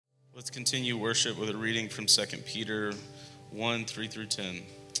Let's continue worship with a reading from 2 Peter 1, 3 through 10.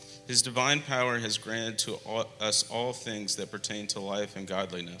 His divine power has granted to us all things that pertain to life and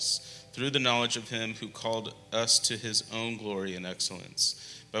godliness, through the knowledge of him who called us to his own glory and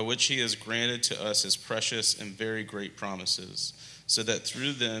excellence, by which he has granted to us his precious and very great promises, so that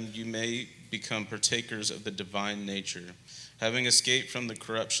through them you may become partakers of the divine nature, having escaped from the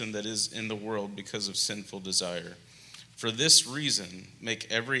corruption that is in the world because of sinful desire. For this reason,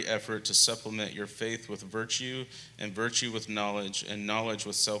 make every effort to supplement your faith with virtue, and virtue with knowledge, and knowledge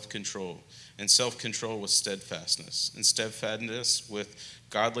with self-control, and self-control with steadfastness, and steadfastness with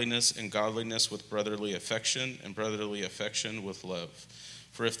godliness, and godliness with brotherly affection, and brotherly affection with love.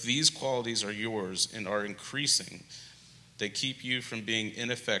 For if these qualities are yours and are increasing, they keep you from being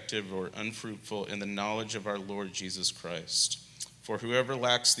ineffective or unfruitful in the knowledge of our Lord Jesus Christ. For whoever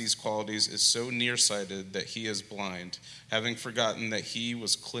lacks these qualities is so nearsighted that he is blind, having forgotten that he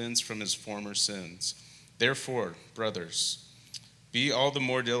was cleansed from his former sins. Therefore, brothers, be all the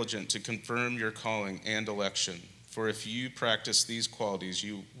more diligent to confirm your calling and election. For if you practice these qualities,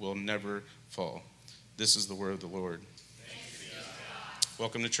 you will never fall. This is the word of the Lord.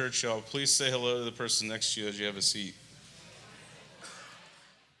 Welcome to church, y'all. Please say hello to the person next to you as you have a seat.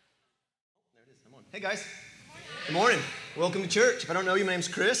 There it is. I'm on. Hey, guys. Good morning. Welcome to church. If I don't know you, my name's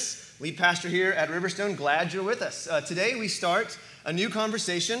Chris, lead pastor here at Riverstone. Glad you're with us. Today we start a new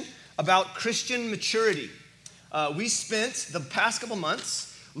conversation about Christian maturity. We spent the past couple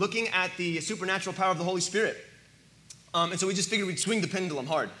months looking at the supernatural power of the Holy Spirit. And so we just figured we'd swing the pendulum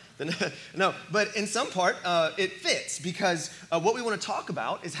hard. No, but in some part, it fits because what we want to talk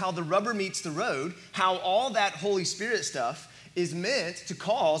about is how the rubber meets the road, how all that Holy Spirit stuff is meant to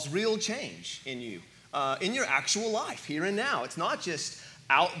cause real change in you. In your actual life, here and now. It's not just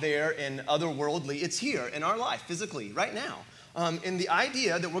out there and otherworldly. It's here in our life, physically, right now. And the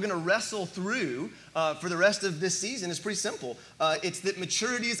idea that we're going to wrestle through for the rest of this season is pretty simple. It's that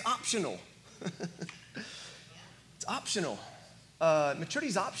maturity is optional. It's optional. Maturity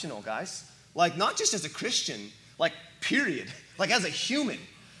is optional, guys. Like, not just as a Christian, like, period. Like, as a human.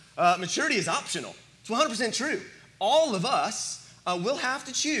 Maturity is optional. It's 100% true. All of us will have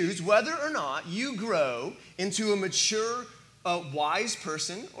to choose whether or not you grow into a mature, wise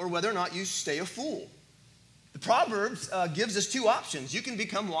person or whether or not you stay a fool. The Proverbs gives us two options. You can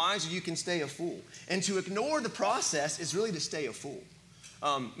become wise or you can stay a fool. And to ignore the process is really to stay a fool.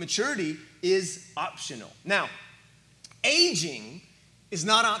 Maturity is optional. Now, aging is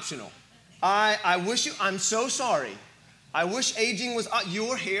not optional. I'm so sorry. I wish aging was,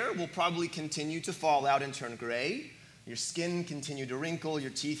 your hair will probably continue to fall out and turn gray. Your skin continue to wrinkle, your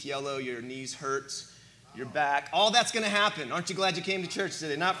teeth yellow, your knees hurt, your back. All that's going to happen. Aren't you glad you came to church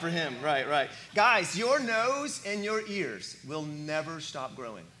today? Not for him. Right. Guys, your nose and your ears will never stop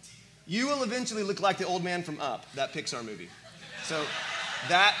growing. You will eventually look like the old man from Up, that Pixar movie. So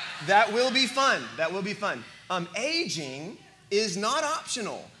that will be fun. That will be fun. Aging is not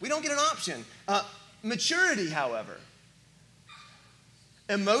optional. We don't get an option. Maturity, however,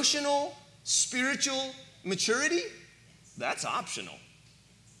 emotional, spiritual maturity, that's optional.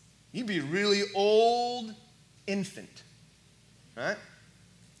 You'd be a really old infant, right?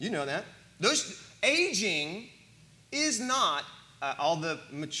 You know that. Aging is not, all the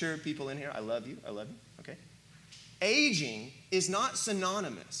mature people in here, I love you, okay? Aging is not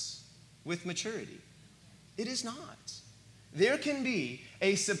synonymous with maturity. It is not. There can be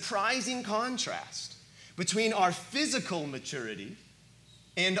a surprising contrast between our physical maturity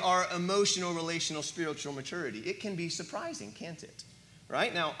and our emotional, relational, spiritual maturity. It can be surprising, can't it?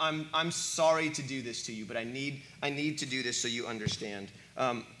 Right? Now, I'm sorry to do this to you, but I need to do this so you understand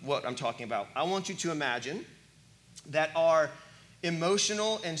what I'm talking about. I want you to imagine that our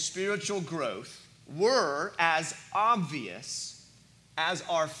emotional and spiritual growth were as obvious as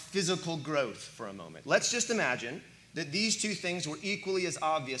our physical growth for a moment. Let's just imagine that these two things were equally as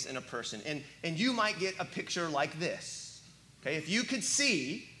obvious in a person. And you might get a picture like this. Okay, if you could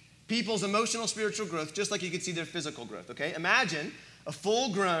see people's emotional, spiritual growth just like you could see their physical growth, okay? Imagine a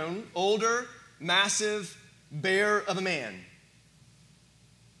full-grown, older, massive bear of a man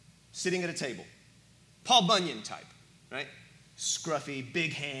sitting at a table. Paul Bunyan type, right? Scruffy,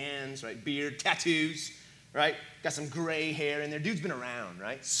 big hands, right? Beard, tattoos, right? Got some gray hair in there. Dude's been around,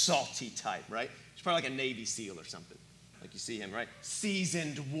 right? Salty type, right? He's probably like a Navy SEAL or something. Like you see him, right?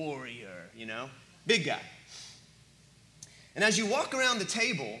 Seasoned warrior, you know? Big guy. And as you walk around the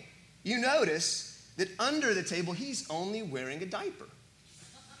table, you notice that under the table, he's only wearing a diaper.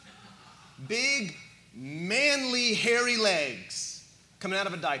 Big, manly, hairy legs coming out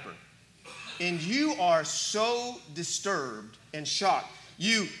of a diaper. And you are so disturbed and shocked.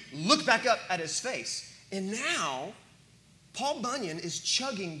 You look back up at his face, and now Paul Bunyan is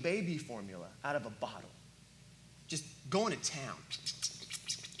chugging baby formula out of a bottle, just going to town,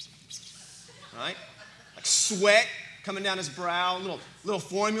 right? Like sweat coming down his brow, little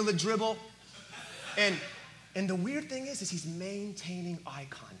formula dribble. And the weird thing is he's maintaining eye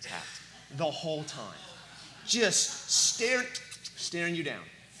contact the whole time, just staring you down,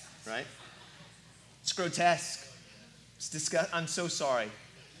 right? It's grotesque. It's disgusting. I'm so sorry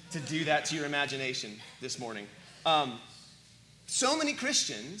to do that to your imagination this morning. So many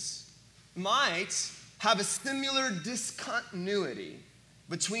Christians might have a similar discontinuity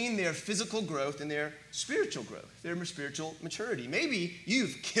between their physical growth and their spiritual growth, their spiritual maturity. Maybe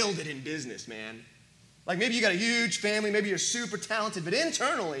you've killed it in business, man. Like maybe you got a huge family, maybe you're super talented, but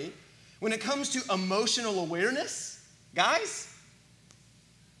internally, when it comes to emotional awareness, guys,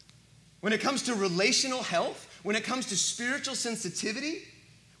 when it comes to relational health, when it comes to spiritual sensitivity,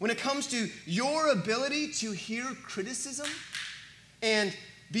 when it comes to your ability to hear criticism and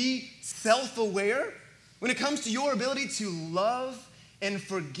be self-aware, when it comes to your ability to love and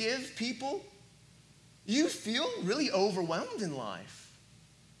forgive people, you feel really overwhelmed in life.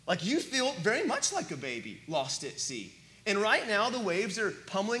 Like you feel very much like a baby lost at sea. And right now the waves are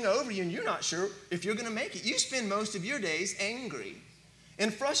pummeling over you and you're not sure if you're gonna make it. You spend most of your days angry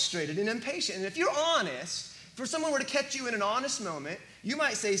and frustrated and impatient. And if you're honest, if someone were to catch you in an honest moment, you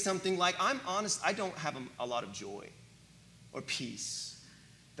might say something like, I'm honest, I don't have a lot of joy or peace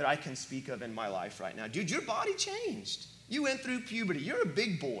that I can speak of in my life right now. Dude, your body changed. You went through puberty. You're a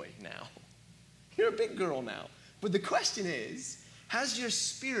big boy now. You're a big girl now. But the question is, has your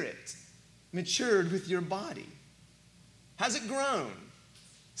spirit matured with your body? Has it grown?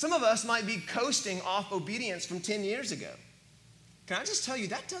 Some of us might be coasting off obedience from 10 years ago. Can I just tell you,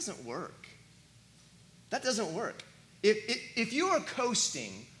 that doesn't work. That doesn't work. If you are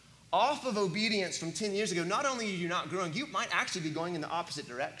coasting off of obedience from 10 years ago, not only are you not growing, you might actually be going in the opposite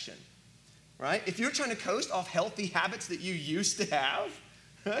direction, right? If you're trying to coast off healthy habits that you used to have,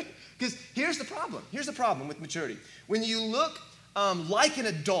 right? Because here's the problem. Here's the problem with maturity. When you look like an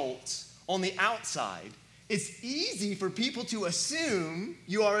adult on the outside, it's easy for people to assume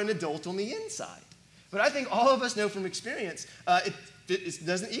you are an adult on the inside. But I think all of us know from experience, it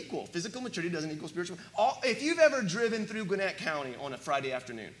doesn't equal. Physical maturity doesn't equal spiritual. If you've ever driven through Gwinnett County on a Friday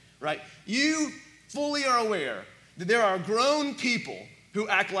afternoon, right, you fully are aware that there are grown people who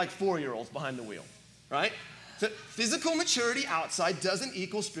act like 4-year-olds behind the wheel, right? So physical maturity outside doesn't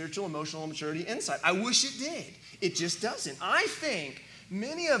equal spiritual, emotional maturity inside. I wish it did. It just doesn't. I think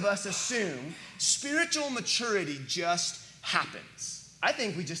many of us assume spiritual maturity just happens. I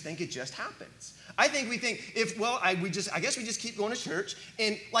think we just think it just happens. I think we think I guess we just keep going to church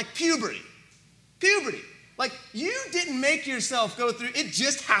and like puberty. Like you didn't make yourself go through, it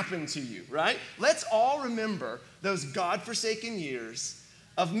just happened to you, right? Let's all remember those godforsaken years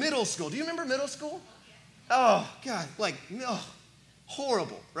of middle school. Do you remember middle school? Oh, God,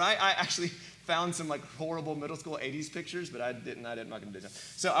 horrible, right? I actually found some like horrible middle school 80s pictures, but I'm not gonna do that.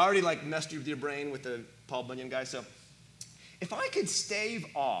 So I already like messed with your brain with the Paul Bunyan guy. So if I could stave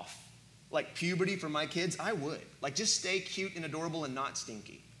off like puberty for my kids, I would. Like just stay cute and adorable and not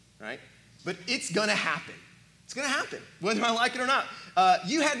stinky, right? But it's gonna happen. It's gonna happen, whether I like it or not.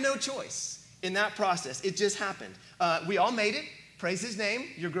 You had no choice in that process. It just happened. We all made it. Praise his name.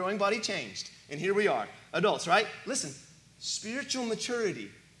 Your growing body changed. And here we are, adults, right? Listen, spiritual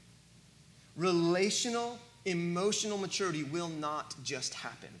maturity, relational, emotional maturity will not just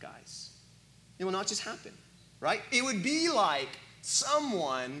happen, guys. It will not just happen, right? It would be like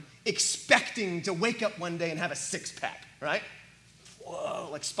someone expecting to wake up one day and have a six-pack, right? Whoa,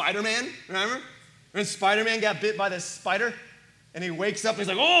 like Spider-Man, remember? When Spider-Man got bit by the spider and he wakes up and he's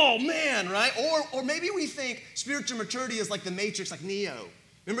like, oh man, right? Or maybe we think spiritual maturity is like the Matrix, like Neo.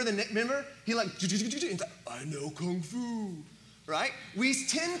 Remember? He like, he's like, I know Kung Fu, right? We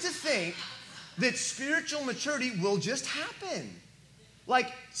tend to think that spiritual maturity will just happen.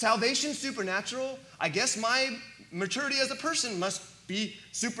 Like salvation supernatural, I guess my maturity as a person must be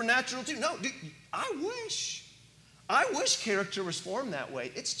supernatural too. No, dude, I wish character was formed that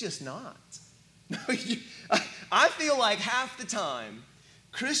way. It's just not. I feel like half the time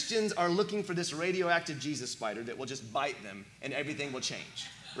Christians are looking for this radioactive Jesus spider that will just bite them and everything will change,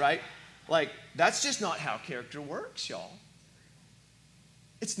 right? Like, that's just not how character works, y'all.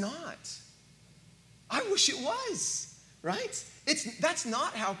 It's not. I wish it was, right? That's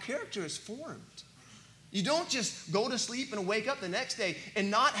not how character is formed. You don't just go to sleep and wake up the next day and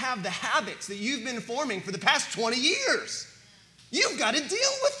not have the habits that you've been forming for the past 20 years. You've got to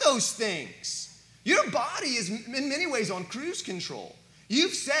deal with those things. Your body is in many ways on cruise control.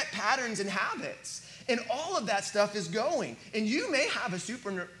 You've set patterns and habits. And all of that stuff is going. And you may have a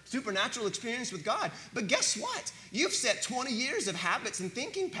supernatural experience with God. But guess what? You've set 20 years of habits and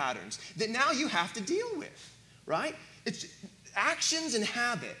thinking patterns that now you have to deal with, right? It's actions and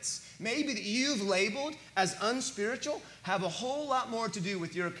habits, maybe that you've labeled as unspiritual, have a whole lot more to do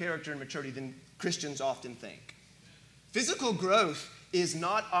with your character and maturity than Christians often think. Physical growth is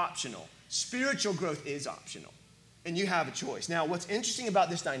not optional. Spiritual growth is optional. And you have a choice. Now, what's interesting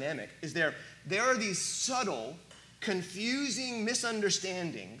about this dynamic is there are these subtle, confusing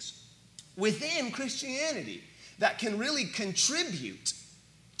misunderstandings within Christianity that can really contribute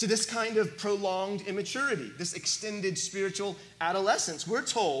to this kind of prolonged immaturity, this extended spiritual adolescence. We're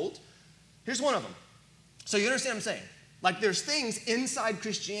told, here's one of them. So you understand what I'm saying? Like there's things inside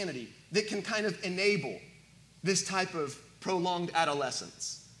Christianity that can kind of enable this type of prolonged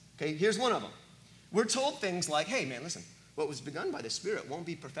adolescence. Okay, here's one of them. We're told things like, hey, man, listen, what was begun by the Spirit won't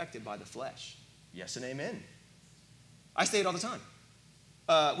be perfected by the flesh. Yes and amen. I say it all the time.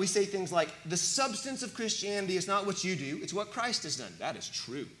 We say things like, the substance of Christianity is not what you do, it's what Christ has done. That is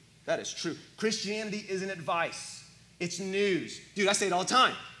true. That is true. Christianity isn't advice. It's news. Dude, I say it all the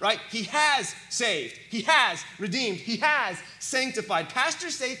time, right? He has saved. He has redeemed. He has sanctified.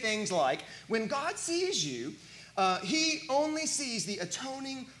 Pastors say things like, when God sees you, he only sees the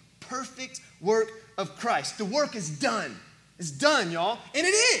atoning, perfect work of Christ. The work is done. It's done, y'all. And it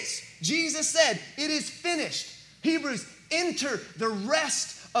is. Jesus said, it is finished. Hebrews, enter the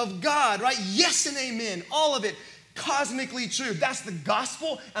rest of God, right? Yes and amen. All of it cosmically true. That's the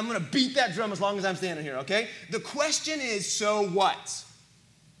gospel. I'm going to beat that drum as long as I'm standing here, okay? The question is, so what?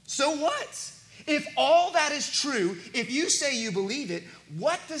 So what? If all that is true, if you say you believe it,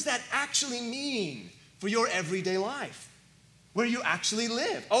 what does that actually mean for your everyday life? Where you actually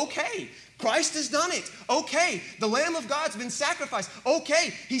live? Okay, Christ has done it. Okay, the Lamb of God's been sacrificed.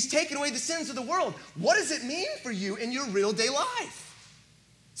 Okay, he's taken away the sins of the world. What does it mean for you in your real day life?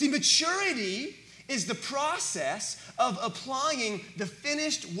 See, maturity is the process of applying the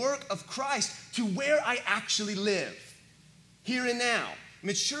finished work of Christ to where I actually live, here and now.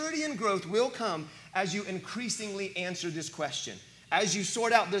 Maturity and growth will come as you increasingly answer this question, as you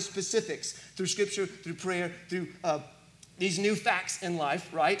sort out the specifics through Scripture, through prayer, through these new facts in life,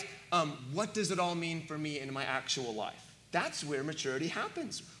 right? What does it all mean for me in my actual life? That's where maturity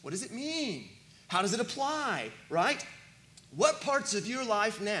happens. What does it mean? How does it apply, right? What parts of your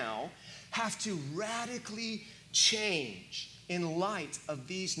life now have to radically change in light of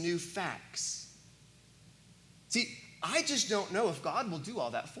these new facts? See, I just don't know if God will do all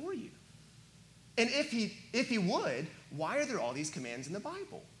that for you. And if he would, why are there all these commands in the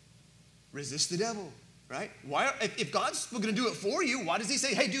Bible? Resist the devil. Right? If God's going to do it for you, why does he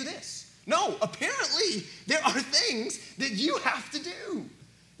say, hey, do this? No, apparently there are things that you have to do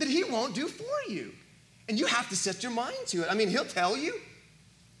that he won't do for you. And you have to set your mind to it. I mean, he'll tell you,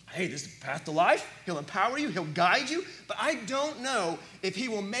 hey, this is the path to life. He'll empower you. He'll guide you. But I don't know if he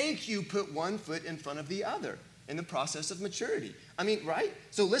will make you put one foot in front of the other in the process of maturity. I mean, right?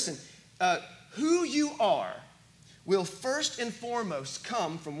 So listen, who you are will first and foremost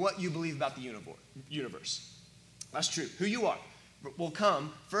come from what you believe about the universe. That's true. Who you are will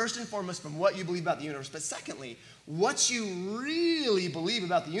come first and foremost from what you believe about the universe. But secondly, what you really believe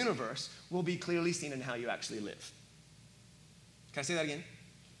about the universe will be clearly seen in how you actually live. Can I say that again?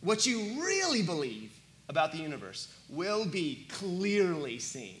 What you really believe about the universe will be clearly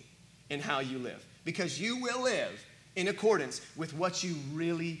seen in how you live. Because you will live in accordance with what you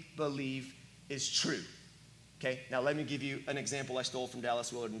really believe is true. Okay, now let me give you an example I stole from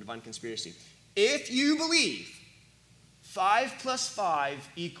Dallas Willard in Divine Conspiracy. If you believe 5 plus 5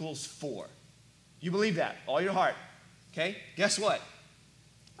 equals 4, you believe that, all your heart, okay? Guess what?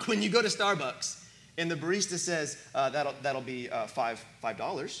 When you go to Starbucks and the barista says that'll be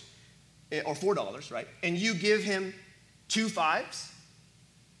 $5 or $4, right? And you give him 2 5s,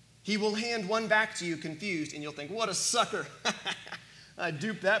 he will hand one back to you confused, and you'll think, what a sucker. I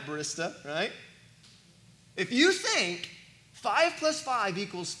duped that barista, right? If you think 5 plus 5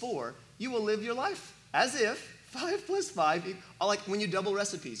 equals 4, you will live your life as if 5 plus 5, like when you double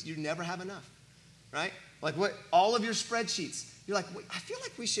recipes, you never have enough, right? Like what all of your spreadsheets, you're like, I feel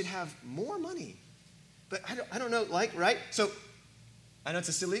like we should have more money, but I don't know, like, right? So I know it's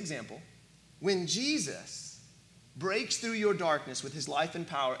a silly example. When Jesus breaks through your darkness with his life and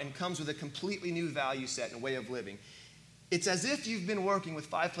power and comes with a completely new value set and way of living, it's as if you've been working with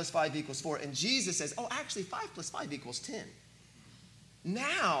 5 plus 5 equals 4, and Jesus says, oh, actually, 5 plus 5 equals 10.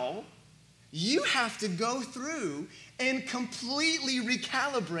 Now, you have to go through and completely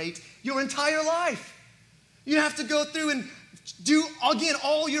recalibrate your entire life. You have to go through and Do, again,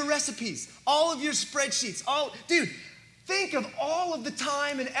 all your recipes, all of your spreadsheets, dude, think of all of the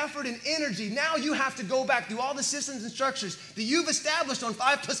time and effort and energy. Now you have to go back through all the systems and structures that you've established on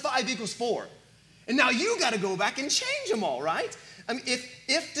 5 + 5 = 4. And now you got to go back and change them all, right? I mean,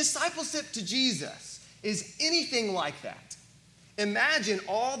 if discipleship to Jesus is anything like that, imagine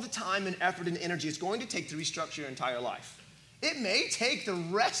all the time and effort and energy it's going to take to restructure your entire life. It may take the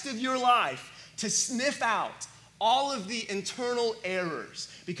rest of your life to sniff out all of the internal errors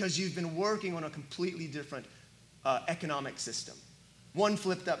because you've been working on a completely different economic system. One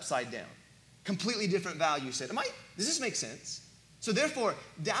flipped upside down. Completely different value set. Does this make sense? So therefore,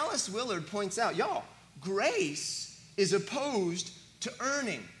 Dallas Willard points out, y'all, grace is opposed to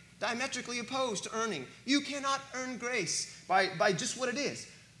earning. Diametrically opposed to earning. You cannot earn grace by just what it is.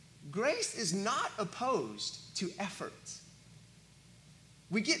 Grace is not opposed to effort.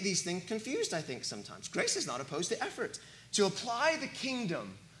 We get these things confused, I think, sometimes. Grace is not opposed to effort. To apply the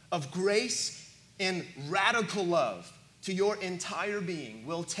kingdom of grace and radical love to your entire being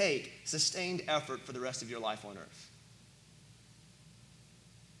will take sustained effort for the rest of your life on earth.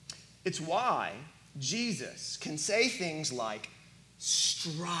 It's why Jesus can say things like,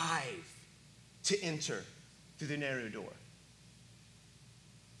 strive to enter through the narrow door.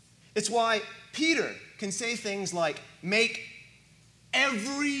 It's why Peter can say things like, make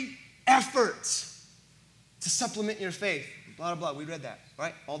every effort to supplement your faith. Blah, blah, blah. We read that,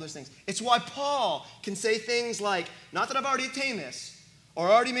 right? All those things. It's why Paul can say things like, not that I've already attained this or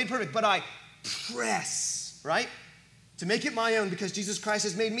already made perfect, but I press, right? To make it my own because Jesus Christ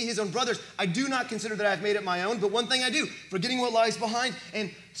has made me his own. Brothers, I do not consider that I've made it my own, but one thing I do, forgetting what lies behind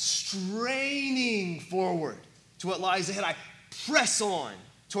and straining forward to what lies ahead, I press on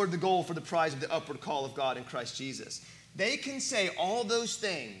toward the goal for the prize of the upward call of God in Christ Jesus. They can say all those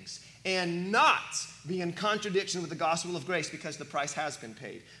things and not be in contradiction with the gospel of grace because the price has been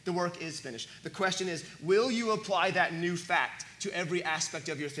paid. The work is finished. The question is, will you apply that new fact to every aspect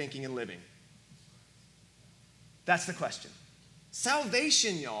of your thinking and living? That's the question.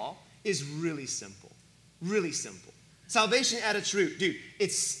 Salvation, y'all, is really simple. Really simple. Salvation at its root, dude,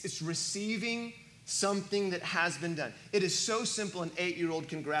 it's receiving something that has been done. It is so simple an 8-year-old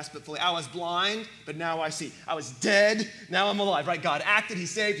can grasp it fully. I was blind, but now I see. I was dead, now I'm alive, right? God acted, he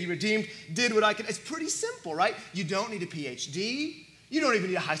saved, he redeemed, did what I could. It's pretty simple, right? You don't need a PhD. You don't even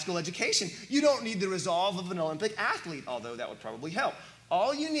need a high school education. You don't need the resolve of an Olympic athlete, although that would probably help.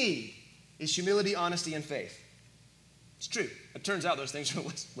 All you need is humility, honesty, and faith. It's true. It turns out those things are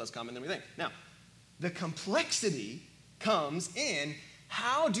less common than we think. Now, the complexity comes in,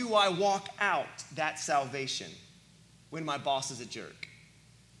 how do I walk out that salvation when my boss is a jerk?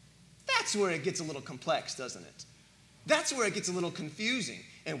 That's where it gets a little complex, doesn't it? That's where it gets a little confusing.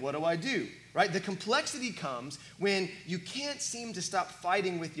 And what do I do? Right? The complexity comes when you can't seem to stop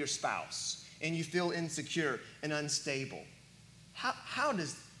fighting with your spouse and you feel insecure and unstable. How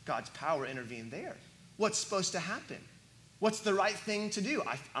does God's power intervene there? What's supposed to happen? What's the right thing to do?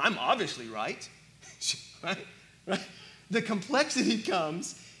 I'm obviously right. Right? The complexity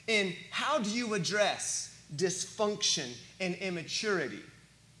comes in how do you address dysfunction and immaturity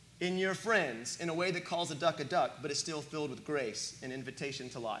in your friends in a way that calls a duck, but is still filled with grace and invitation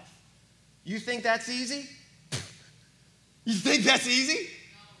to life. You think that's easy? You think that's easy?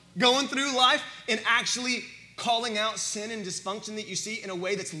 Going through life and actually calling out sin and dysfunction that you see in a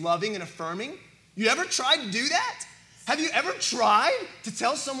way that's loving and affirming? You ever tried to do that? Have you ever tried to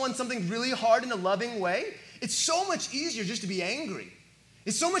tell someone something really hard in a loving way? It's so much easier just to be angry.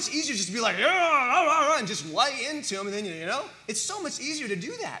 It's so much easier just to be like, and just lay into them, and then, it's so much easier to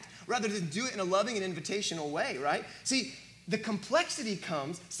do that rather than do it in a loving and invitational way, right? See, the complexity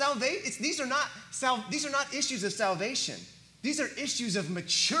comes, these are not issues of salvation. These are issues of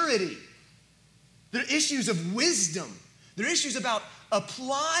maturity. They're issues of wisdom. They're issues about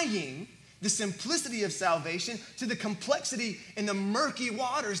applying the simplicity of salvation to the complexity and the murky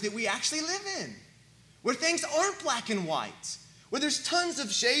waters that we actually live in, where things aren't black and white, where there's tons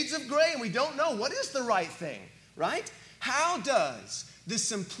of shades of gray and we don't know what is the right thing, right? How does the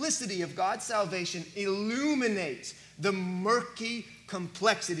simplicity of God's salvation illuminate the murky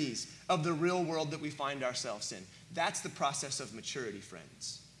complexities of the real world that we find ourselves in? That's the process of maturity,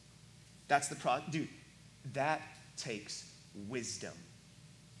 friends. That takes wisdom.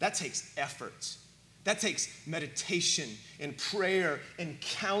 That takes effort. That takes meditation and prayer and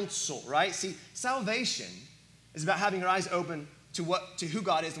counsel, right? See, salvation is about having your eyes open to who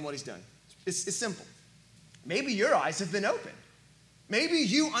God is and what he's done. It's simple. Maybe your eyes have been opened. Maybe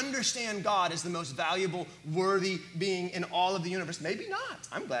you understand God as the most valuable, worthy being in all of the universe. Maybe not.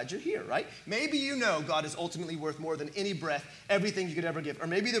 I'm glad you're here, right? Maybe you know God is ultimately worth more than any breath, everything you could ever give. Or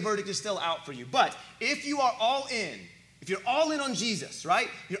maybe the verdict is still out for you. But if you are all in, if you're all in on Jesus, right?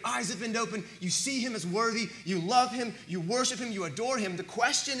 Your eyes have been opened, you see him as worthy, you love him, you worship him, you adore him. The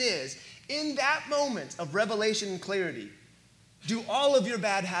question is, in that moment of revelation and clarity, do all of your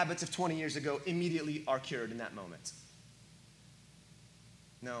bad habits of 20 years ago immediately are cured in that moment?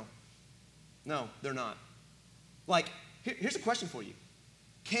 No, they're not. Like, here's a question for you.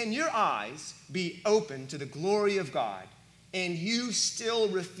 Can your eyes be open to the glory of God and you still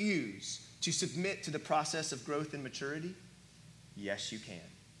refuse to submit to the process of growth and maturity? Yes, you can.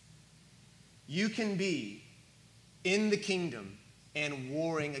 You can be in the kingdom and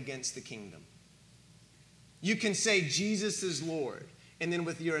warring against the kingdom. You can say Jesus is Lord, and then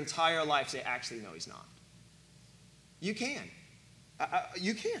with your entire life say, actually, no, he's not. You can.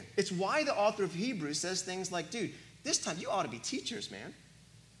 You can. It's why the author of Hebrews says things like, dude, this time you ought to be teachers, man.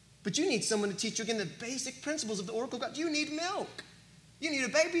 But you need someone to teach you again the basic principles of the oracle of God. You need milk. You need a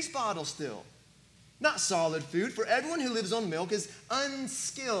baby's bottle still. Not solid food, for everyone who lives on milk is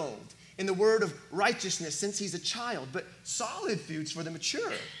unskilled in the word of righteousness since he's a child. But solid food's for the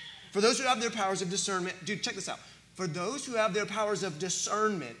mature. For those who have their powers of discernment, dude, check this out. For those who have their powers of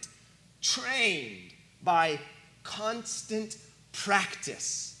discernment trained by constant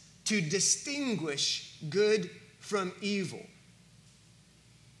practice to distinguish good from evil.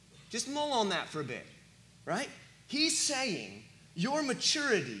 Just mull on that for a bit, right? He's saying your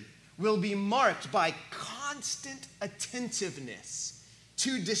maturity will be marked by constant attentiveness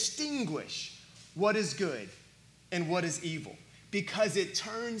to distinguish what is good and what is evil. Because it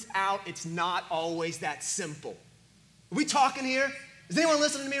turns out it's not always that simple. Are we talking here? Is anyone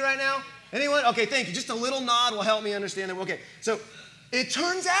listening to me right now? Anyone? Okay, thank you. Just a little nod will help me understand it. Okay, so it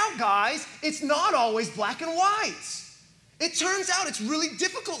turns out, guys, it's not always black and white. It turns out it's really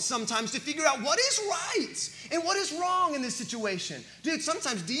difficult sometimes to figure out what is right and what is wrong in this situation. Dude,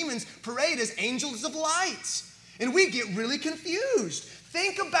 sometimes demons parade as angels of light, and we get really confused.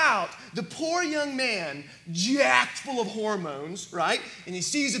 Think about the poor young man, jacked full of hormones, right? And he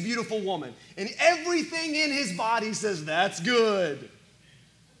sees a beautiful woman, and everything in his body says, that's good.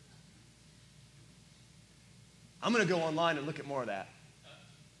 I'm going to go online and look at more of that.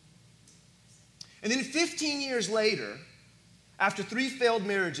 And then 15 years later, after 3 failed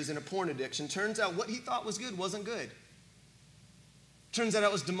marriages and a porn addiction, turns out what he thought was good wasn't good. Turns out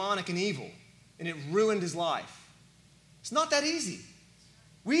it was demonic and evil, and it ruined his life. It's not that easy.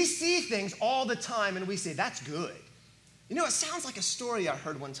 We see things all the time, and we say, that's good. You know, it sounds like a story I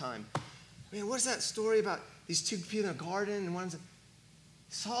heard one time. Man, what's that story about these 2 people in a garden, and one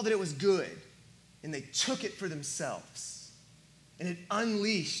saw that it was good, and they took it for themselves. And it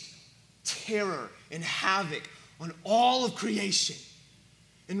unleashed terror and havoc on all of creation.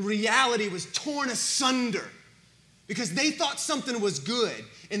 And reality was torn asunder because they thought something was good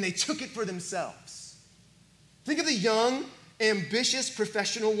and they took it for themselves. Think of the young, ambitious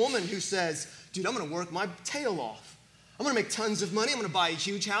professional woman who says, dude, I'm going to work my tail off. I'm going to make tons of money. I'm going to buy a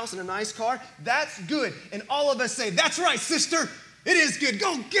huge house and a nice car. That's good. And all of us say, that's right, sister. It is good.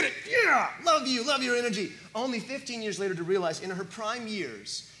 Go get it. Yeah. Love you. Love your energy. Only 15 years later to realize in her prime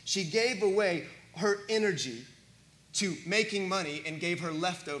years, she gave away her energy to making money and gave her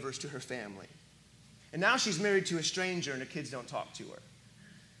leftovers to her family. And now she's married to a stranger and her kids don't talk to her.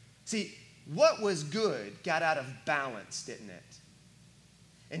 See, what was good got out of balance, didn't it?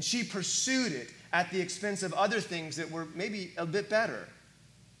 And she pursued it at the expense of other things that were maybe a bit better.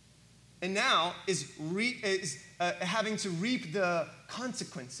 And now is having to reap the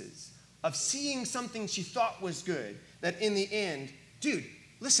consequences of seeing something she thought was good, that in the end, dude,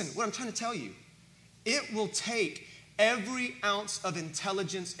 listen, what I'm trying to tell you, it will take every ounce of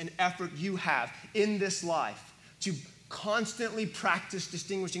intelligence and effort you have in this life to constantly practice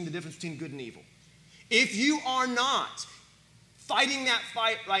distinguishing the difference between good and evil. If you are not fighting that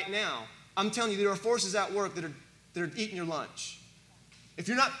fight right now, I'm telling you, there are forces at work that are eating your lunch. If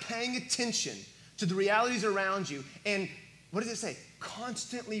you're not paying attention to the realities around you, and what does it say?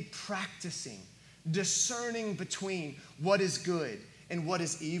 Constantly practicing, discerning between what is good and what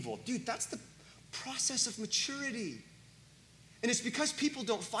is evil. Dude, that's the process of maturity. And it's because people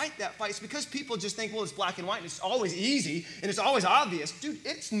don't fight that fight. It's because people just think, well, it's black and white and it's always easy and it's always obvious. Dude,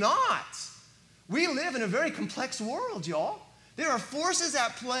 it's not. We live in a very complex world, y'all. There are forces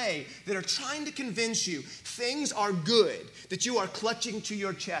at play that are trying to convince you things are good, that you are clutching to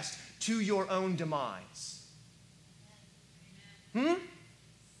your chest, to your own demise. And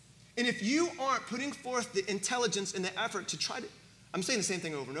if you aren't putting forth the intelligence and the effort to try to I'm saying the same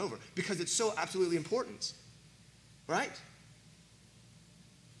thing over and over because it's so absolutely important, right?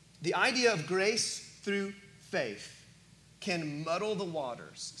 The idea of grace through faith can muddle the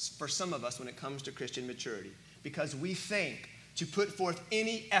waters for some of us when it comes to Christian maturity because we think to put forth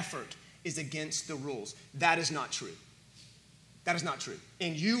any effort is against the rules. That is not true. That is not true.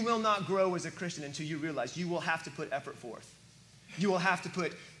 And you will not grow as a Christian until you realize you will have to put effort forth. You will have to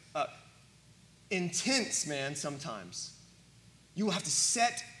put intense, man, sometimes. You will have to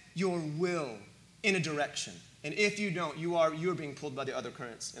set your will in a direction. And if you don't, you are being pulled by the other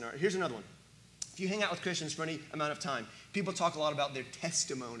currents. Here's another one. If you hang out with Christians for any amount of time, people talk a lot about their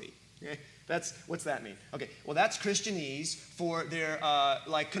testimony. Okay? What's that mean? Okay, well, that's Christianese for their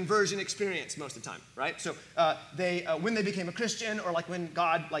conversion experience most of the time, right? So when they became a Christian, or like when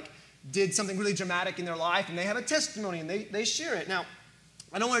God did something really dramatic in their life, and they have a testimony and they share it. Now,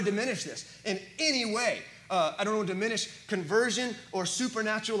 I don't want to diminish this in any way. I don't want to diminish conversion or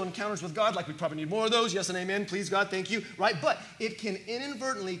supernatural encounters with God. Like, we probably need more of those. Yes and amen. Please, God, thank you. Right? But it can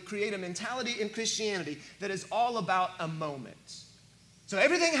inadvertently create a mentality in Christianity that is all about a moment. So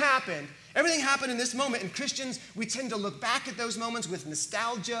everything happened in this moment, and Christians, we tend to look back at those moments with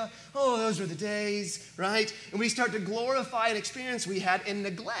nostalgia. Oh, those were the days, right? And we start to glorify an experience we had and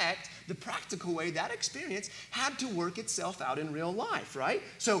neglect the practical way that experience had to work itself out in real life, right?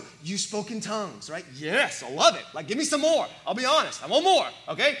 So you spoke in tongues, right? Yes, I love it. Like, give me some more. I'll be honest. I want more,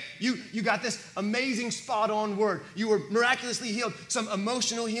 okay? You got this amazing spot-on word. You were miraculously healed. Some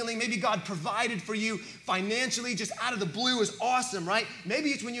emotional healing. Maybe God provided for you financially just out of the blue is awesome, right? Maybe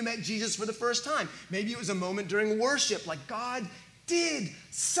it's when you met Jesus for the first time. Maybe it was a moment during worship, like God did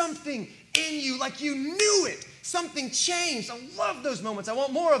something in you, like you knew it. Something changed. I love those moments. I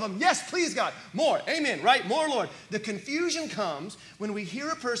want more of them. Yes, please, God. More. Amen, right? More, Lord. The confusion comes when we hear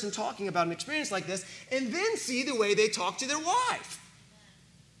a person talking about an experience like this and then see the way they talk to their wife.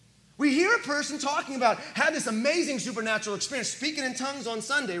 We hear a person talking about, had this amazing supernatural experience, speaking in tongues on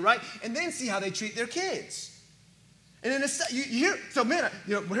Sunday, right? And then see how they treat their kids. And then you hear, so man,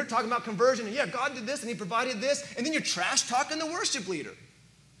 we're talking about conversion, and yeah, God did this and he provided this, and then you're trash talking the worship leader.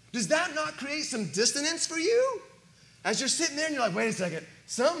 Does that not create some dissonance for you? As you're sitting there and you're like, wait a second,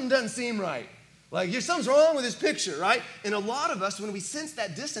 something doesn't seem right. Like, something's wrong with this picture, right? And a lot of us, when we sense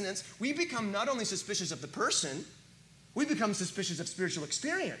that dissonance, we become not only suspicious of the person, we become suspicious of spiritual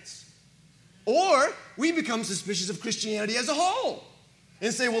experience. Or we become suspicious of Christianity as a whole.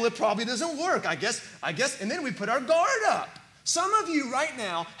 And say, well, it probably doesn't work. I guess, and then we put our guard up. Some of you right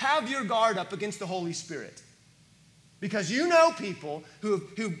now have your guard up against the Holy Spirit. Because you know people who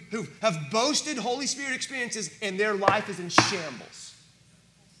have boasted Holy Spirit experiences and their life is in shambles.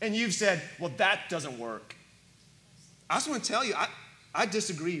 And you've said, well, that doesn't work. I just want to tell you, I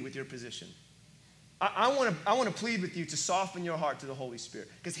disagree with your position. I want to plead with you to soften your heart to the Holy Spirit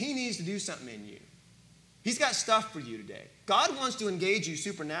because he needs to do something in you. He's got stuff for you today. God wants to engage you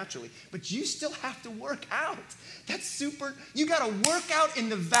supernaturally, but you still have to work out. You got to work out in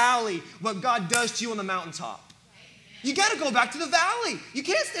the valley what God does to you on the mountaintop. You got to go back to the valley. You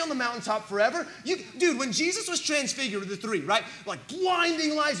can't stay on the mountaintop forever. Dude, when Jesus was transfigured with the three, right? Like,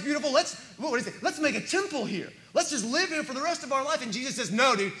 blinding lights, beautiful. Let's make a temple here. Let's just live here for the rest of our life. And Jesus says,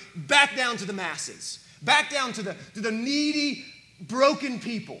 no, dude, back down to the masses. Back down to the needy, broken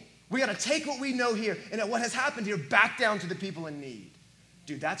people. We got to take what we know here and what has happened here back down to the people in need.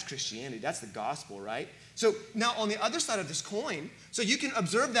 Dude, that's Christianity. That's the gospel, right? So now on the other side of this coin, so you can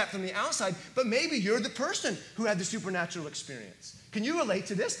observe that from the outside, but maybe you're the person who had the supernatural experience. Can you relate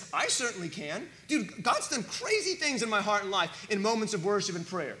to this? I certainly can. Dude, God's done crazy things in my heart and life in moments of worship and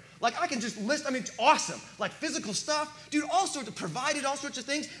prayer. Like, I can just list, it's awesome. Like, physical stuff. Dude, provided all sorts of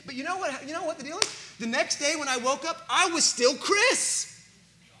things. But you know what the deal is? The next day when I woke up, I was still Chris.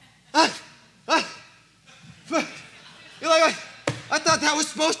 You're like, I thought that was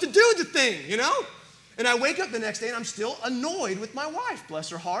supposed to do the thing, And I wake up the next day and I'm still annoyed with my wife. Bless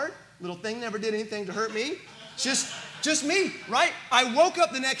her heart. Little thing never did anything to hurt me. Just me, right? I woke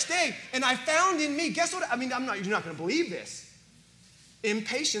up the next day and I found in me, guess what? You're not going to believe this.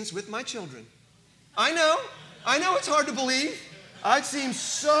 Impatience with my children. I know it's hard to believe. I seem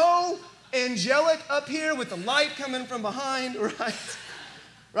so angelic up here with the light coming from behind, right?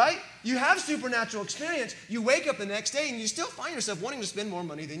 Right? You have supernatural experience. You wake up the next day and you still find yourself wanting to spend more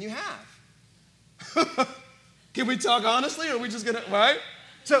money than you have. Can we talk honestly, or are we just going to, right?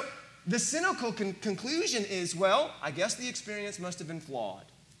 So the cynical conclusion is, well, I guess the experience must have been flawed.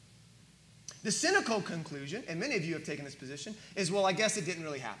 The cynical conclusion, and many of you have taken this position, is, well, I guess it didn't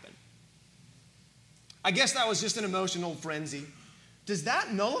really happen. I guess that was just an emotional frenzy. Does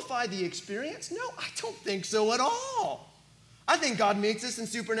that nullify the experience? No, I don't think so at all. I think God meets us in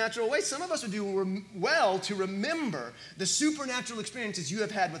supernatural ways. Some of us would do well to remember the supernatural experiences you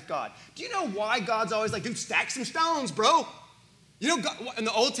have had with God. Do you know why God's always like, dude, stack some stones, bro? You know, God, in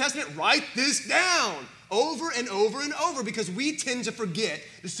the Old Testament, write this down over and over and over, because we tend to forget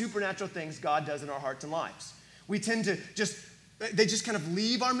the supernatural things God does in our hearts and lives. We tend to they just kind of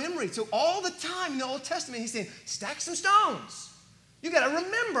leave our memory. So all the time in the Old Testament, he's saying, stack some stones. You got to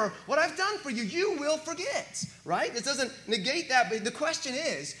remember what I've done for you. You will forget, right? This doesn't negate that, but the question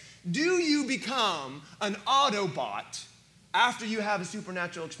is, do you become an Autobot after you have a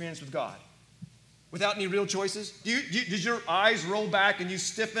supernatural experience with God? Without any real choices? Does your eyes roll back and you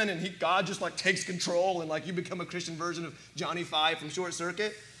stiffen and God just like takes control and like you become a Christian version of Johnny Five from Short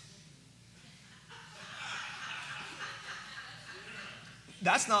Circuit?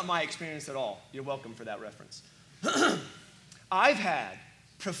 That's not my experience at all. You're welcome for that reference. I've had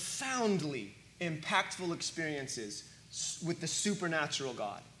profoundly impactful experiences with the supernatural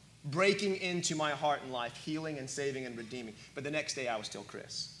God, breaking into my heart and life, healing and saving and redeeming. But the next day I was still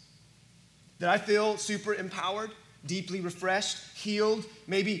Chris. Did I feel super empowered, deeply refreshed, healed,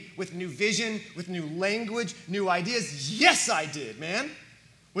 maybe with new vision, with new language, new ideas? Yes, I did, man.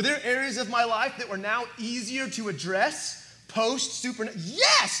 Were there areas of my life that were now easier to address post-supernatural?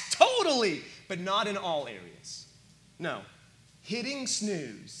 Yes, totally, but not in all areas. No. Hitting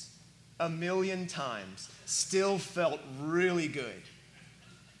snooze 1,000,000 times still felt really good.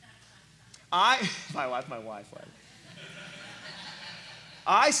 My wife.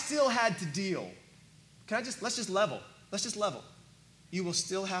 I still had to deal. Let's just level. You will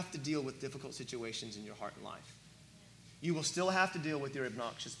still have to deal with difficult situations in your heart and life. You will still have to deal with your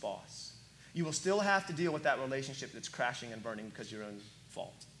obnoxious boss. You will still have to deal with that relationship that's crashing and burning because of your own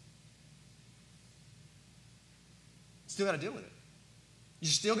fault. Still got to deal with it.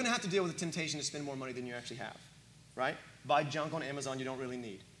 You're still going to have to deal with the temptation to spend more money than you actually have, right? Buy junk on Amazon you don't really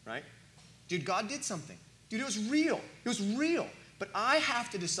need, right? Dude, God did something. Dude, it was real. It was real. But I have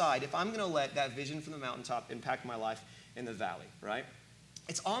to decide if I'm going to let that vision from the mountaintop impact my life in the valley, right?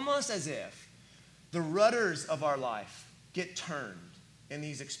 It's almost as if the rudders of our life get turned in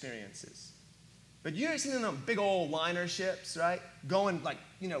these experiences. But you ever seen them big old liner ships, right? Going like,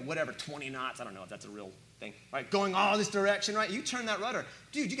 20 knots. I don't know if that's a real thing, right? Going all this direction, right? You turn that rudder.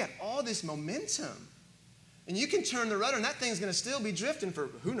 Dude, you got all this momentum. And you can turn the rudder, and that thing's going to still be drifting for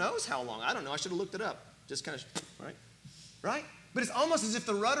who knows how long. I don't know. I should have looked it up. Just kind of, right? Right? But it's almost as if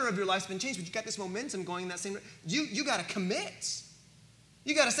the rudder of your life's been changed, but you got this momentum going in that same direction. You got to commit.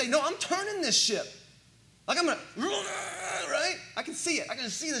 You got to say, no, I'm turning this ship. Like I'm going to, right? I can see it. I can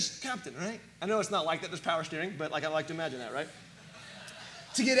see this captain, right? I know it's not like that. There's power steering, but like I like to imagine that, right?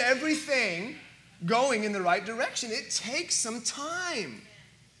 To get everything going in the right direction, it takes some time.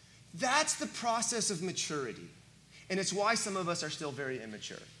 That's the process of maturity. And it's why some of us are still very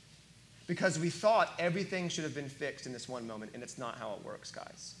immature. Because we thought everything should have been fixed in this one moment, and it's not how it works,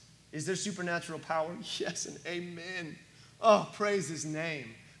 guys. Is there supernatural power? Yes and amen. Oh, praise his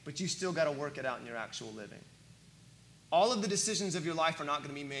name. But you still got to work it out in your actual living. All of the decisions of your life are not going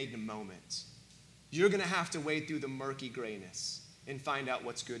to be made in a moment. You're going to have to wade through the murky grayness and find out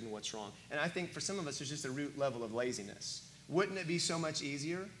what's good and what's wrong. And I think for some of us, there's just a root level of laziness. Wouldn't it be so much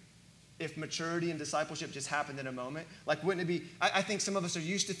easier if maturity and discipleship just happened in a moment? Like, wouldn't it be, I think some of us are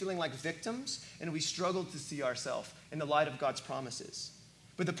used to feeling like victims, and we struggle to see ourselves in the light of God's promises.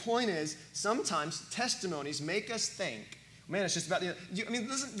 But the point is, sometimes testimonies make us think, man, it's just about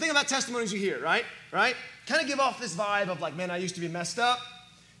listen, think about testimonies you hear, right? Right? Kind of give off this vibe of like, man, I used to be messed up,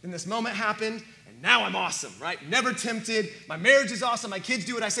 then this moment happened, and now I'm awesome, right? Never tempted. My marriage is awesome. My kids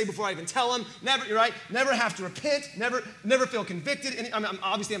do what I say before I even tell them. Never, you're right? Never have to repent. Never feel convicted. And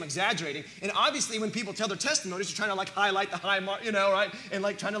obviously, I'm exaggerating. And obviously, when people tell their testimonies, they're trying to like highlight the high mark, right? And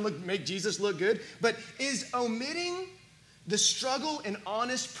like trying to make Jesus look good. But is omitting the struggle and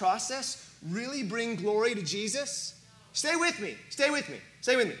honest process really bring glory to Jesus? Stay with me.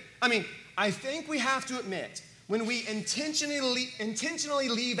 I mean, I think we have to admit, when we intentionally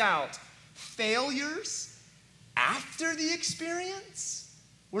leave out failures after the experience,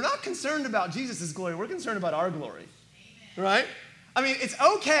 we're not concerned about Jesus' glory. We're concerned about our glory. Amen. Right? I mean, it's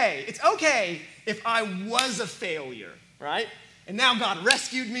okay if I was a failure, right? And now God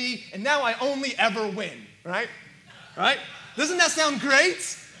rescued me, and now I only ever win, right? Right? Doesn't that sound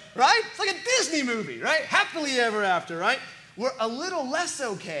great? Right? It's like a Disney movie, right? Happily ever after, right? We're a little less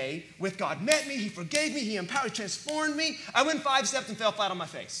okay with God met me, he forgave me, he empowered, transformed me. I went 5 steps and fell flat on my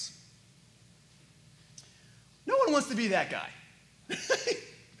face. No one wants to be that guy.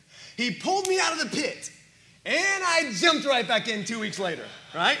 He pulled me out of the pit, and I jumped right back in 2 weeks later,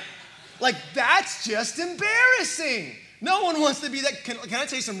 right? Like, that's just embarrassing. No one wants to be that. Can I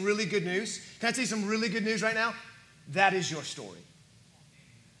tell you some really good news? Can I tell you some really good news right now? That is your story.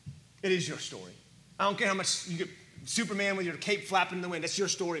 It is your story. I don't care how much you get Superman with your cape flapping in the wind. That's your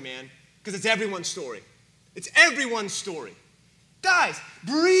story, man. Because it's everyone's story. It's everyone's story. Guys,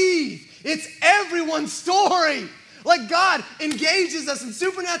 breathe. It's everyone's story. Like God engages us and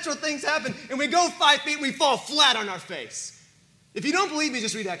supernatural things happen and we go 5 feet and we fall flat on our face. If you don't believe me,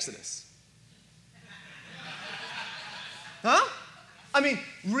 just read Exodus. Huh? I mean,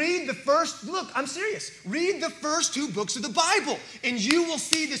 I'm serious. Read the first 2 books of the Bible and you will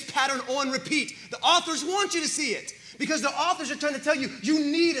see this pattern on repeat. The authors want you to see it because the authors are trying to tell you, you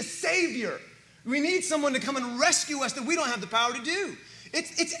need a savior. We need someone to come and rescue us that we don't have the power to do.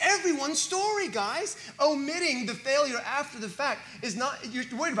 It's everyone's story, guys. Omitting the failure after the fact is not, you're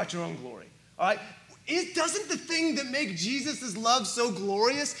worried about your own glory, all right? Doesn't the thing that makes Jesus' love so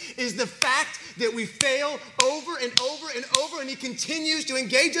glorious is the fact that we fail over and over and over and he continues to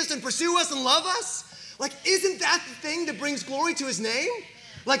engage us and pursue us and love us? Like, isn't that the thing that brings glory to his name?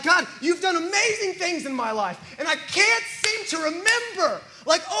 Like, God, you've done amazing things in my life and I can't seem to remember.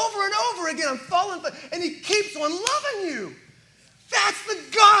 Like, over and over again, I'm falling, and he keeps on loving you. That's the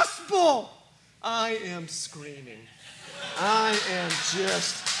gospel. I am screaming. I am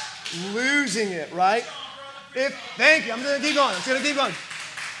just losing it, right? Thank you. I'm going to keep going.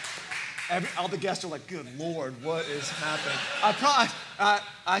 All the guests are like, good Lord, what is happening?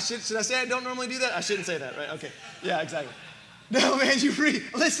 Should I say I don't normally do that? I shouldn't say that, right? Okay. Yeah, exactly. No, man,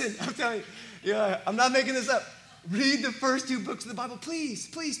 listen, I'm telling you. Yeah, I'm not making this up. Read the first 2 books of the Bible. Please,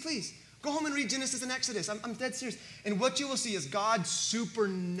 please, please. Go home and read Genesis and Exodus. I'm dead serious. And what you will see is God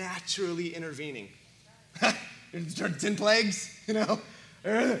supernaturally intervening. 10 plagues,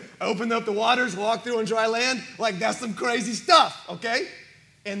 open up the waters, walk through on dry land. Like, that's some crazy stuff, okay?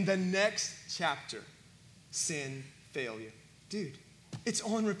 And the next chapter, sin, failure. Dude, it's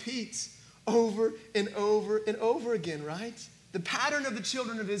on repeat over and over and over again, right? The pattern of the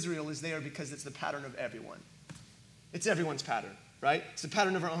children of Israel is there because it's the pattern of everyone. It's everyone's pattern, right? It's the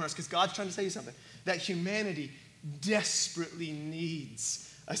pattern of our own hearts because God's trying to tell you something. That humanity desperately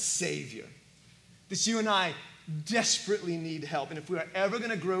needs a Savior. That you and I desperately need help. And if we are ever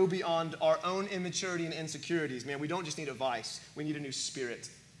going to grow beyond our own immaturity and insecurities, man, we don't just need a vice. We need a new spirit.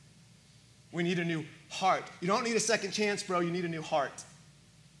 We need a new heart. You don't need a second chance, bro. You need a new heart.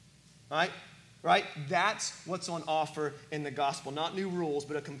 Right? Right? That's what's on offer in the gospel. Not new rules,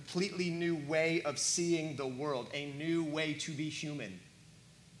 but a completely new way of seeing the world. A new way to be human.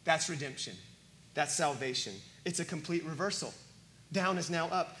 That's redemption. That's salvation. It's a complete reversal. Down is now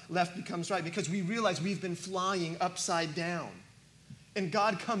up. Left becomes right. Because we realize we've been flying upside down. And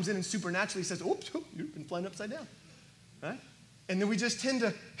God comes in and supernaturally says, oops, you've been flying upside down. Right? And then we just tend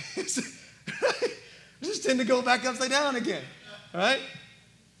to, go back upside down again. Right?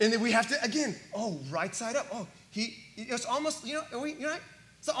 And then we have to, again, right side up. It's almost,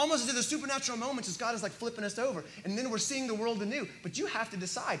 it's almost as if the supernatural moments as God is like flipping us over. And then we're seeing the world anew. But you have to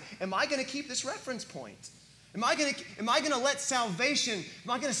decide, am I going to keep this reference point? Am I going to let salvation,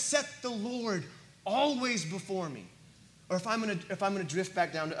 am I going to set the Lord always before me? Or if I'm going to drift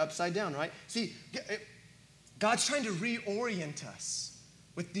back down to upside down, right? See, God's trying to reorient us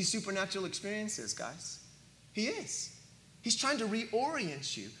with these supernatural experiences, guys. He is. He's trying to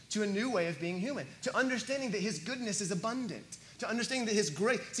reorient you to a new way of being human, to understanding that his goodness is abundant, to understanding that his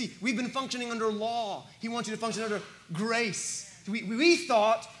grace. See, we've been functioning under law. He wants you to function under grace. We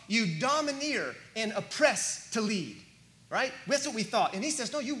thought you domineer and oppress to lead, right? That's what we thought. And he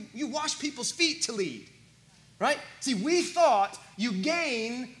says, no, you wash people's feet to lead, right? See, we thought you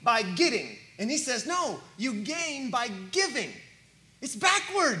gain by getting. And he says, no, you gain by giving. It's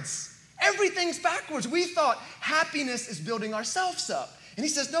backwards. Everything's backwards. We thought happiness is building ourselves up. And he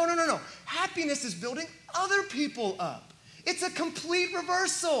says, no. Happiness is building other people up. It's a complete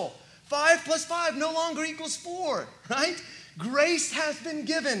reversal. 5 plus 5 no longer equals 4, right? Grace has been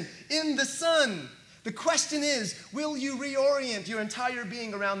given in the Son. The question is, will you reorient your entire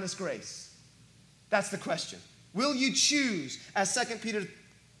being around this grace? That's the question. Will you choose, as 2 Peter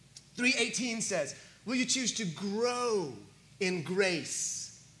 3:18 says, will you choose to grow in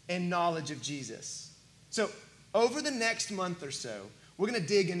grace and knowledge of Jesus? So over the next month or so, we're going to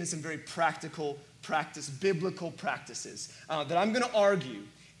dig into some very practical biblical practices that I'm going to argue.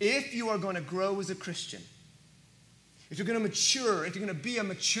 If you are going to grow as a Christian, if you're going to mature, if you're going to be a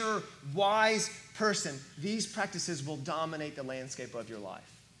mature, wise person, these practices will dominate the landscape of your life.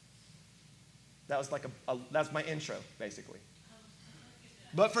 That was that's my intro, basically.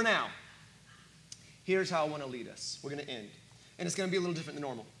 But for now, here's how I want to lead us. We're going to end. And it's going to be a little different than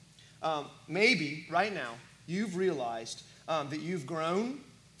normal. Maybe right now, you've realized that you've grown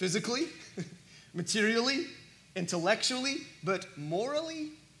physically, materially, intellectually, but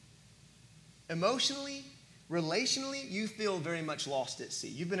morally, emotionally, relationally, you feel very much lost at sea.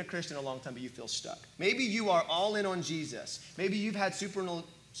 You've been a Christian a long time, but you feel stuck. Maybe you are all in on Jesus. Maybe you've had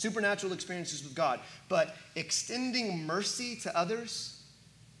supernatural experiences with God, but extending mercy to others,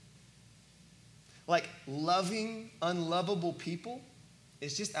 like loving unlovable people,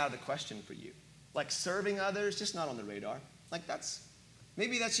 is just out of the question for you. Like serving others, just not on the radar. Like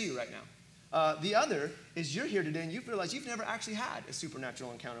maybe that's you right now. The other is you're here today and you've realized you've never actually had a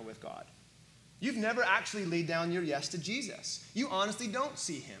supernatural encounter with God. You've never actually laid down your yes to Jesus. You honestly don't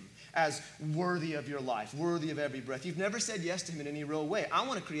see him as worthy of your life, worthy of every breath. You've never said yes to him in any real way. I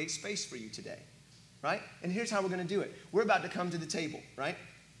want to create space for you today, right? And here's how we're going to do it. We're about to come to the table, right?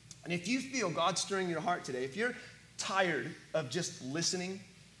 And if you feel God stirring your heart today, if you're tired of just listening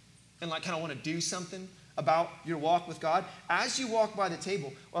and like kind of want to do something about your walk with God, as you walk by the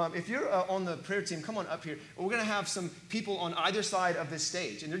table, if you're on the prayer team, come on up here. We're going to have some people on either side of this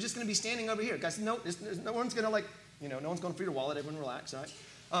stage, and they're just going to be standing over here. Guys, no one's going to no one's going to free your wallet. Everyone relax, all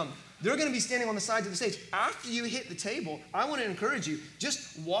right? They're going to be standing on the sides of the stage. After you hit the table, I want to encourage you,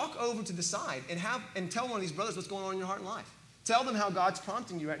 just walk over to the side and tell one of these brothers what's going on in your heart and life. Tell them how God's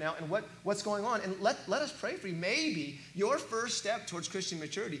prompting you right now and what's going on. And let us pray for you. Maybe your first step towards Christian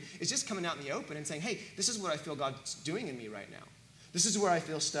maturity is just coming out in the open and saying, hey, this is what I feel God's doing in me right now. This is where I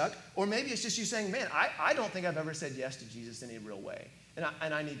feel stuck. Or maybe it's just you saying, man, I don't think I've ever said yes to Jesus in a real way. And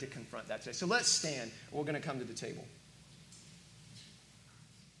I need to confront that today. So let's stand. We're going to come to the table.